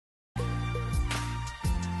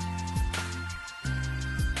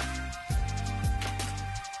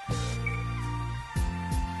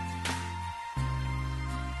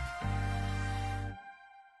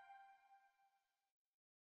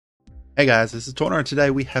Hey guys, this is Torno, and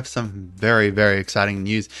today we have some very exciting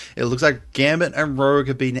news. It looks like Gambit and Rogue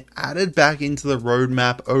have been added back into the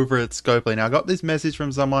roadmap over at Scopely. Now, I got this message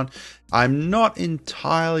from someone. I'm not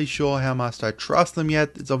entirely sure how much I trust them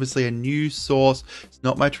yet. It's obviously a new source. It's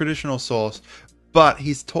not my traditional source. But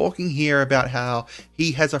he's talking here about how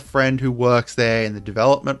he has a friend who works there in the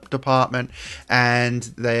development department, and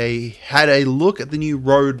they had a look at the new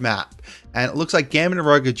roadmap. And it looks like Gambit and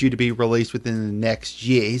Rogue are due to be released within the next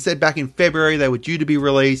year. He said back in February they were due to be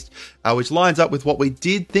released, which lines up with what we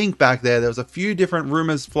did think back there. There was a few different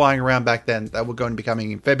rumors flying around back then that were going to be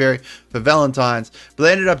coming in February for Valentine's, but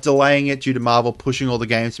they ended up delaying it due to Marvel pushing all the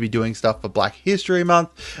games to be doing stuff for Black History Month,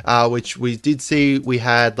 which we did see. We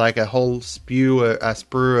had like a whole sprue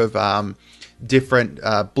of different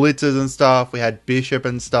blitzers and stuff. We had Bishop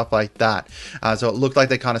and stuff like that. So it looked like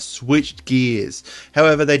they kind of switched gears.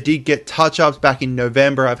 However, they did get touch-ups back in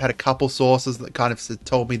November. I've had a couple sources that kind of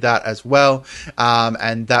told me that as well.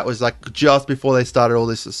 And that was like just before they started all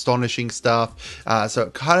this astonishing stuff. So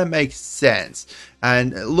it kind of makes sense.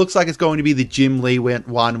 And it looks like it's going to be the Jim Lee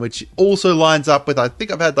one, which also lines up with, I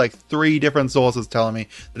think I've had like 3 different sources telling me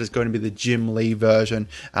that it's going to be the Jim Lee version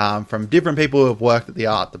from different people who have worked at the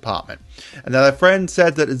art department. And then a friend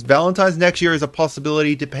said that it's Valentine's next year is a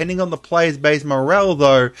possibility. Depending on the player's base morale,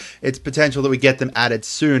 though, it's potential that we get them added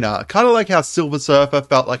sooner. Kind of like how Silver Surfer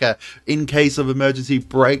felt like a in case of emergency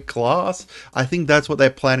break class. I think that's what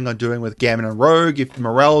they're planning on doing with Gambit and Rogue if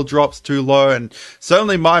morale drops too low. And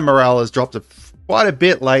certainly my morale has dropped quite a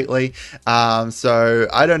bit lately, so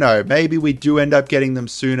I don't know, maybe we do end up getting them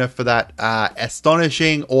sooner for that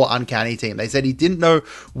astonishing or uncanny team. They said he didn't know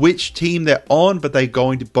which team they're on, but they're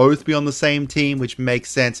going to both be on the same team, which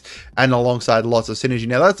makes sense, and alongside lots of synergy.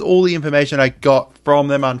 Now that's all the information I got from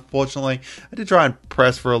them. Unfortunately, I did try and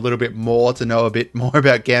press for a little bit more to know a bit more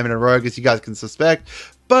about Gambit and Rogue, as you guys can suspect,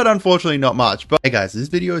 but unfortunately not much. But hey guys, this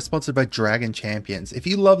video is sponsored by Dragon Champions. If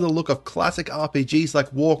you love the look of classic RPGs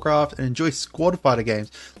like Warcraft and enjoy squad fighter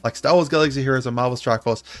games like Star Wars Galaxy Heroes or Marvel Strike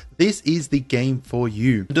Force, this is the game for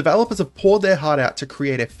you. The developers have poured their heart out to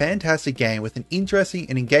create a fantastic game with an interesting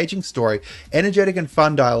and engaging story, energetic and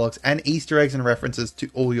fun dialogues, and Easter eggs and references to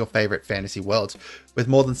all your favorite fantasy worlds. With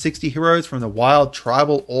more than 60 heroes, from the wild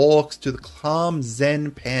tribal orcs to the calm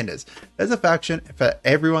zen pandas, there's a faction for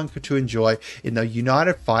everyone to enjoy in the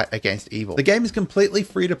united fight against evil. The game is completely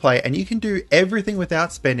free to play and you can do everything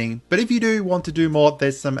without spending, but if you do want to do more,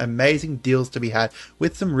 there's some amazing deals to be had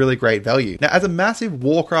with some really great value. Now, as a massive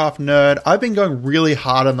Warcraft nerd, I've been going really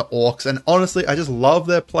hard on the orcs, and honestly, I just love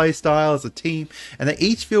their playstyle as a team, and they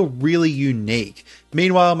each feel really unique.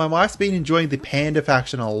 Meanwhile, my wife's been enjoying the Panda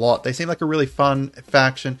faction a lot. They seem like a really fun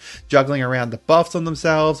faction, juggling around the buffs on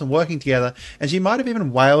themselves and working together, and she might have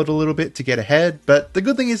even wailed a little bit to get ahead, but the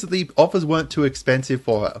good thing is that the offers weren't too expensive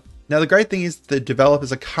for her. Now, the great thing is the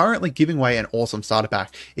developers are currently giving away an awesome starter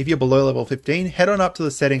pack. If you're below level 15, head on up to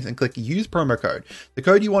the settings and click use promo code. The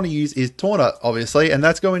code you want to use is TORNA, obviously, and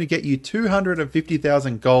that's going to get you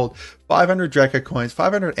 250,000 gold, 500 Draco coins,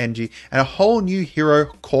 500 NG, and a whole new hero,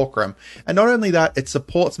 Corcoran. And not only that, it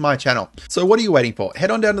supports my channel. So what are you waiting for? Head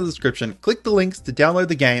on down to the description, click the links to download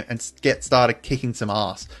the game, and get started kicking some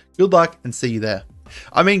ass. Good luck, and see you there.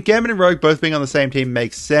 I mean, Gambit and Rogue both being on the same team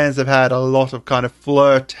makes sense. They've had a lot of kind of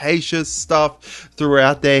flirtatious stuff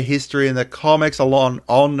throughout their history in the comics, on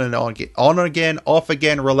again, off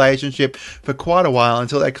again relationship for quite a while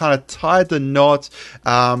until they kind of tied the knot.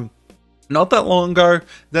 Not that long ago,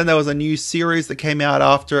 then there was a new series that came out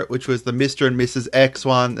after it, which was the Mr. and Mrs. X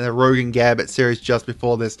one, the Rogue and Gambit series just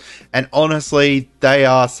before this. And honestly, they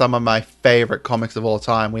are some of my favorite comics of all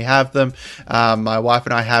time. We have them. My wife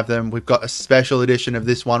and I have them. We've got a special edition of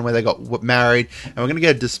this one where they got married, and we're going to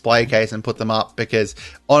get a display case and put them up because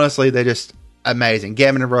honestly, they're just amazing.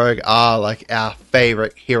 Gambit and Rogue are like our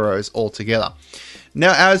favorite heroes altogether.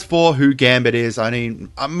 Now, as for who Gambit is, I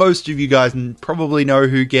mean, most of you guys probably know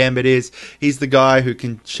who Gambit is. He's the guy who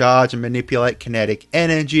can charge and manipulate kinetic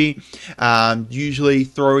energy, usually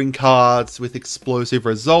throwing cards with explosive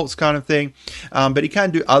results kind of thing. But he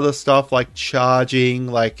can do other stuff like charging,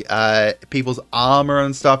 like people's armor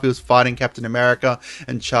and stuff. He was fighting Captain America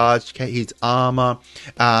and charged his armor.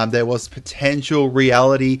 There was potential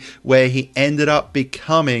reality where he ended up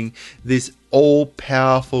becoming this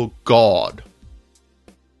all-powerful god.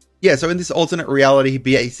 Yeah, so in this alternate reality, he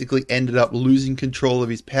basically ended up losing control of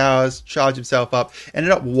his powers, charged himself up,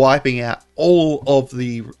 ended up wiping out all of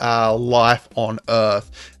the life on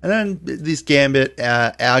Earth. And then this Gambit,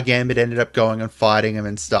 our Gambit, ended up going and fighting him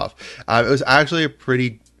and stuff. It was actually a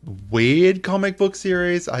pretty weird comic book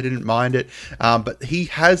series. I didn't mind it, but he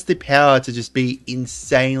has the power to just be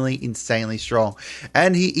insanely strong,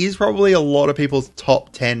 and he is probably a lot of people's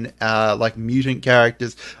top 10 like mutant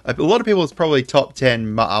characters. A lot of people's probably top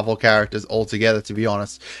 10 Marvel characters altogether, to be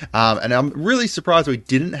honest. And I'm really surprised we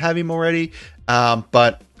didn't have him already,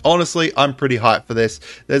 but honestly, I'm pretty hyped for this.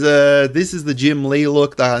 This is the Jim Lee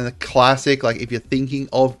look, the classic. Like, if you're thinking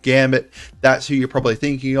of Gambit, that's who you're probably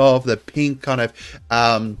thinking of. The pink kind of,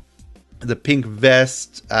 the pink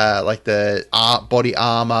vest, like the body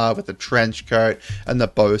armor with the trench coat and the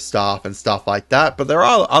bow staff and stuff like that. But there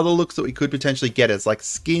are other looks that we could potentially get as like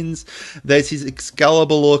skins. There's his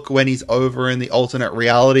Excalibur look when he's over in the alternate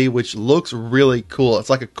reality, which looks really cool. It's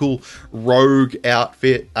like a cool rogue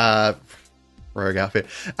outfit,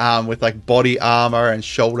 with like body armor and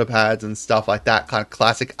shoulder pads and stuff like that, kind of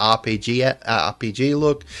classic RPG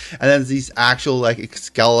look. And then there's this actual like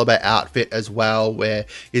Excalibur outfit as well, where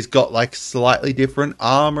he's got like slightly different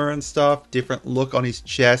armor and stuff, different look on his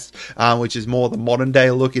chest, which is more the modern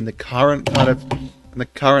day look in the current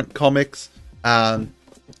comics.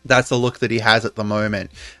 That's the look that he has at the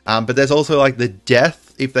moment. But there's also like the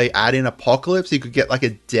Death. If they add in Apocalypse, you could get like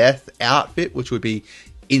a Death outfit, which would be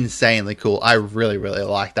insanely cool. I really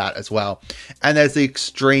like that as well. And there's the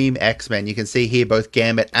Extreme X-Men. You can see here both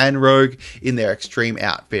Gambit and Rogue in their extreme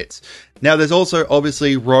outfits. Now, there's also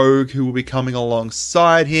obviously Rogue, who will be coming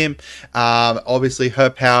alongside him. Obviously, her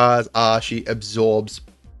powers are she absorbs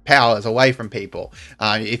powers away from people.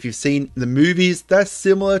 If you've seen the movies, that's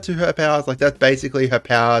similar to her powers. Like, that's basically her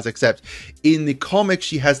powers, except in the comics,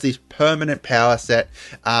 she has this permanent power set,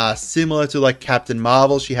 similar to like Captain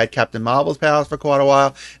Marvel. She had Captain Marvel's powers for quite a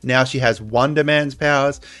while. Now she has Wonder Man's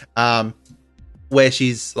powers, where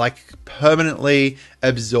she's like permanently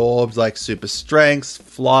absorbed like super strength,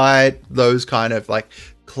 flight, those kind of like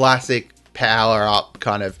classic power up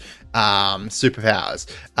kind of superpowers.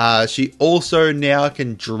 She also now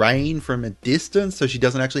can drain from a distance, so she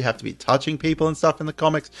doesn't actually have to be touching people and stuff in the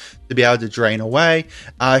comics to be able to drain away.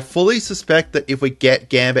 I fully suspect that if we get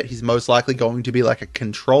Gambit, he's most likely going to be like a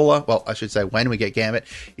controller. Well, I should say when we get Gambit,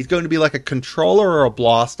 he's going to be like a controller or a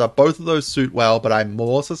blaster. Both of those suit well, but I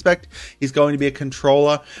more suspect he's going to be a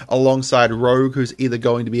controller alongside Rogue, who's either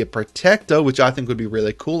going to be a protector, which I think would be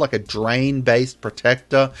really cool, like a drain-based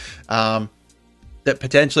protector, that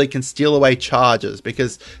potentially can steal away charges.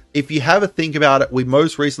 Because if you have a think about it, we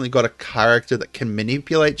most recently got a character that can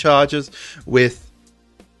manipulate charges with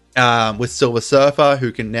Silver Surfer,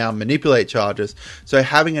 who can now manipulate charges. So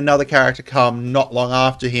having another character come not long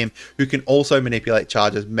after him who can also manipulate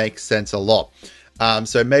charges makes sense a lot.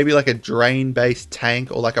 So maybe like a drain-based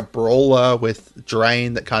tank, or like a brawler with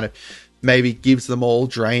drain that kind of maybe gives them all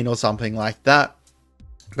drain or something like that.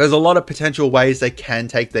 There's a lot of potential ways they can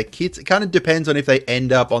take their kits. It kind of depends on if they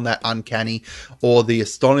end up on that Uncanny or the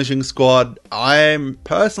Astonishing squad. I'm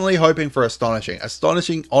personally hoping for Astonishing.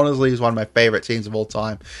 Astonishing, honestly, is one of my favorite teams of all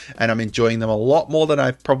time, and I'm enjoying them a lot more than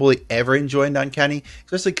I've probably ever enjoyed Uncanny,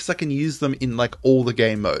 especially because I can use them in like all the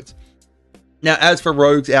game modes. Now, as for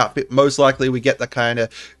Rogue's outfit, most likely we get the kind of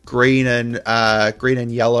green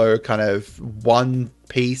and yellow kind of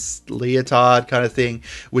one-piece leotard kind of thing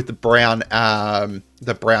with the brown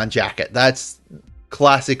jacket. That's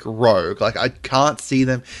classic Rogue. Like, I can't see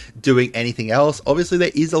them doing anything else. Obviously,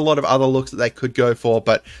 there is a lot of other looks that they could go for,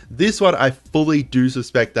 but this one, I fully do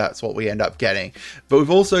suspect that's what we end up getting. But we've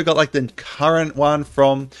also got like the current one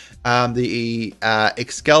from the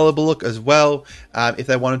Excalibur look as well. If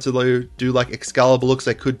they wanted to do like Excalibur looks,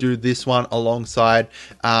 they could do this one alongside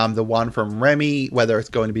the one from Remy, whether it's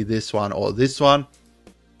going to be this one or this one.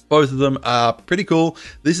 Both of them are pretty cool.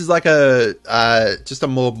 This is like just a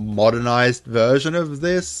more modernized version of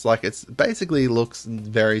this. Like, it's basically looks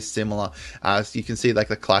very similar. So you can see like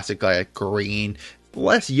the classic like green,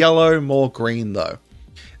 less yellow, more green though.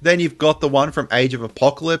 Then you've got the one from Age of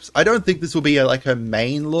Apocalypse. I don't think this will be like her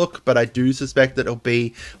main look, but I do suspect that it'll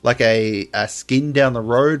be like a skin down the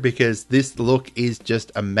road, because this look is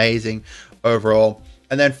just amazing overall.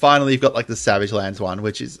 And then finally, you've got like the Savage Lands one,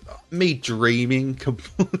 which is me dreaming,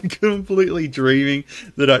 completely dreaming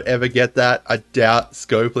that I'd ever get that. I doubt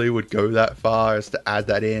Scopely would go that far as to add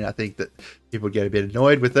that in. I think that people would get a bit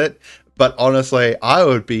annoyed with it. But honestly, I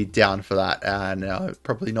would be down for that, and I'd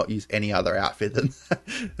probably not use any other outfit than that,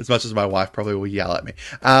 as much as my wife probably will yell at me.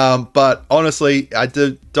 But honestly, I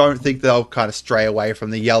don't think they'll kind of stray away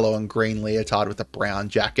from the yellow and green leotard with the brown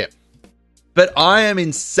jacket. But I am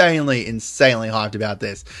insanely hyped about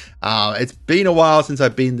this. It's been a while since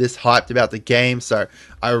I've been this hyped about the game, so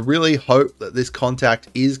I really hope that this contact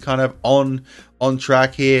is kind of on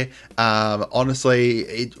track here. Honestly,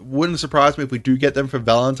 it wouldn't surprise me if we do get them for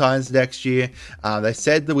Valentine's next year. They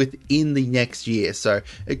said that within the next year, so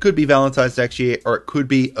it could be Valentine's next year, or it could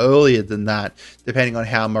be earlier than that, depending on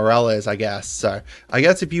how morale is, I guess. So I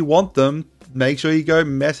guess if you want them, make sure you go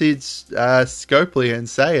message Scopely and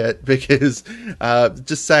say it, because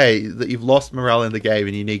just say that you've lost morale in the game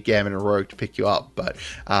and you need Gambit and Rogue to pick you up. But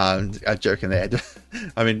I'm joking there.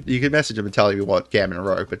 I mean, you can message them and tell them you want Gambit and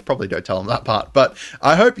Rogue, but probably don't tell them that part. But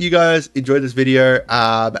I hope you guys enjoyed this video,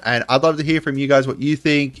 and I'd love to hear from you guys what you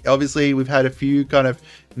think. Obviously, we've had a few kind of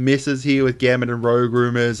misses here with Gambit and Rogue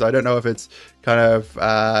rumors. I don't know if it's kind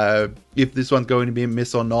of if this one's going to be a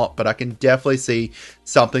miss or not, but I can definitely see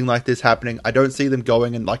something like this happening. I don't see them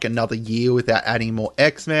going in like another year without adding more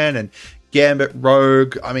X-Men. And Gambit,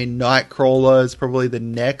 Rogue, I mean, Nightcrawler is probably the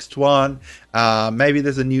next one. Maybe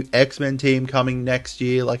there's a new X-Men team coming next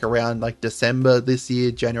year, like around like December this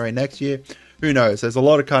year, January next year. Who knows? There's a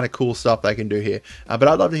lot of kind of cool stuff they can do here. But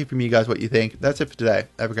I'd love to hear from you guys what you think. That's it for today.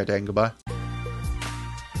 Have a great day and goodbye.